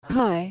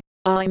Hi,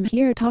 I'm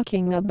here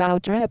talking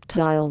about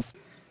reptiles.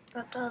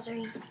 Reptiles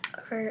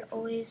are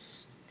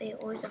always they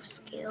always have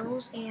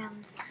scales,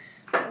 and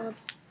well,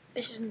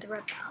 fish isn't a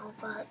reptile,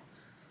 but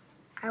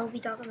I will be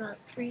talking about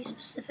three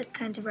specific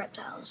kinds of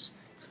reptiles: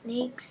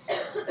 snakes,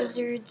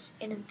 lizards,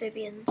 and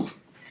amphibians.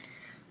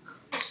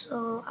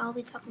 So I'll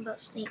be talking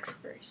about snakes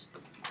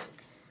first.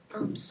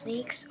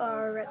 Snakes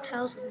are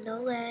reptiles with no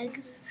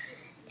legs,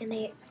 and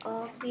they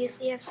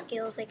obviously have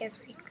scales like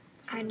every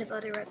kind of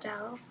other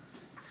reptile.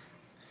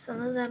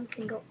 Some of them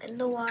can go in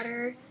the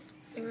water,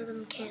 some of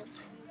them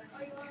can't.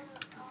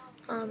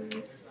 Um,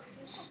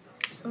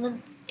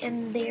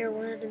 and they are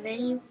one of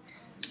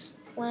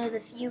the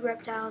few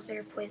reptiles that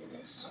are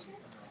poisonous.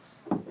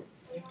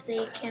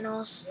 They can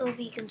also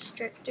be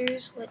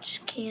constrictors,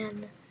 which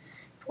can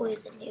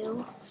poison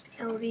you.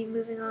 And we'll be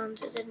moving on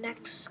to the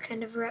next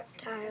kind of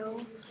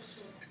reptile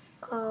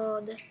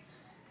called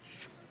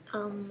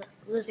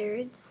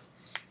lizards.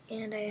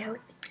 And I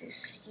hope to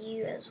see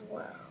you as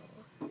well.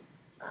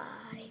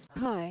 Bye.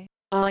 Hi,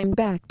 I'm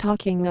back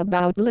talking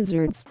about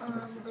lizards.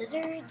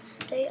 Lizards,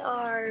 they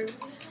are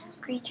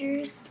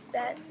creatures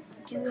that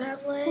do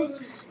have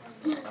legs,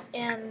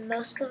 and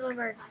most of them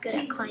are good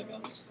at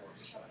climbing.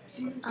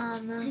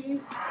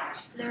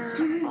 There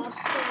are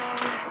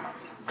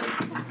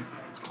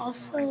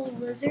also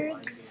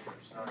lizards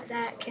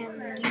that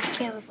can use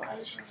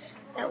camouflage.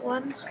 That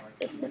one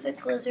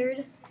specific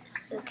lizard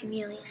is a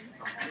chameleon.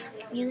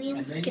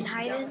 Chameleons can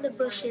hide in the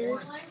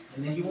bushes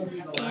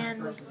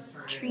and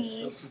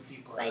trees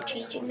by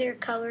changing their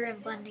color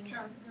and blending in.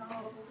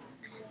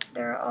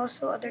 There are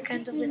also other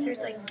kinds of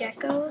lizards like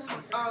geckos,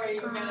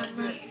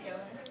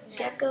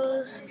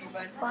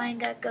 flying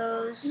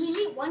geckos,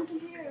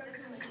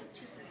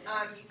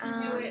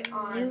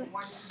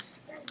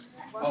 newts,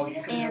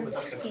 and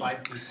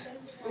skinks.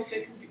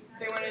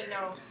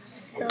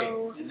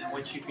 So,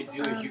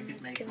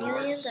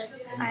 chameleons,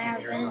 I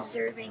have been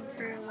observing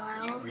for a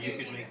while.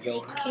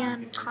 They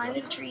can climb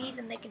in trees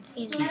and they can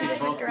see in two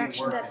different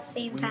directions at the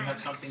same time.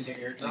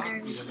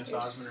 And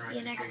our see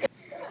you next time.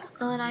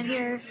 And I'm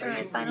here for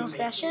my final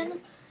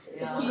session.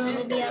 This is going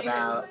to be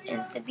about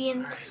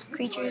amphibians,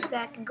 creatures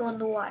that can go in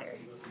the water.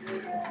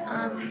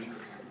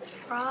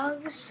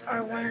 Frogs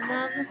are one of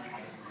them.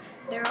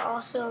 There are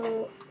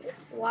also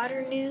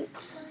water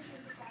newts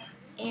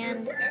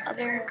and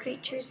other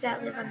creatures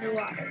that live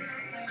underwater.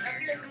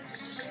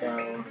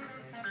 So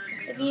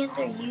amphibians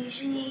are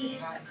usually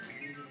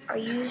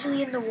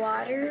in the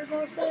water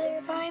most of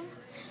their time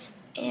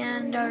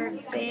and are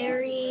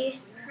very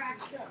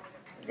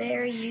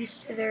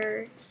used to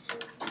their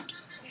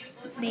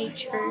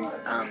nature.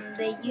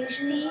 They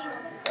usually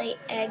lay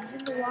eggs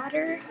in the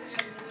water.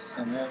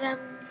 Some of them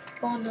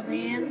go on the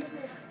land,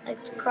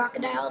 like the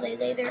crocodile. They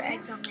lay their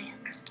eggs on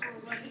land,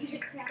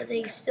 but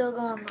they still go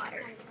on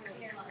water.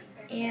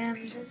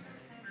 And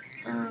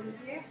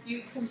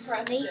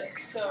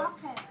snakes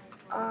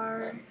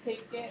are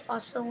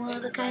also one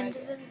of the kinds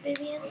of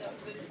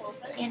amphibians.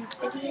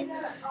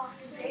 Amphibians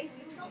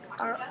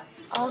are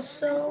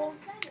also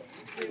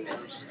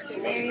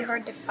very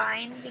hard to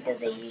find because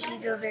they usually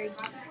go very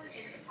deep.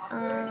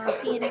 I'll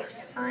see you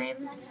next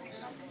time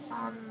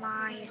on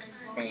my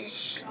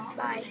finish.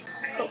 Bye.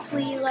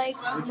 Hopefully you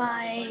liked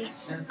my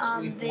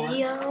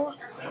video.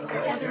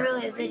 It wasn't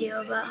really a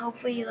video, but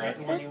hopefully you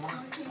liked it.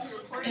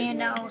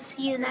 And I'll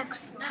see you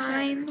next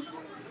time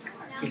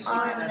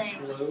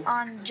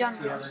on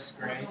Jungles.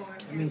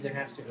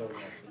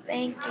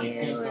 Thank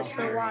you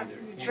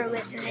for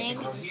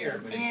listening,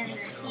 and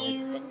see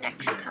you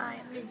next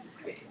time.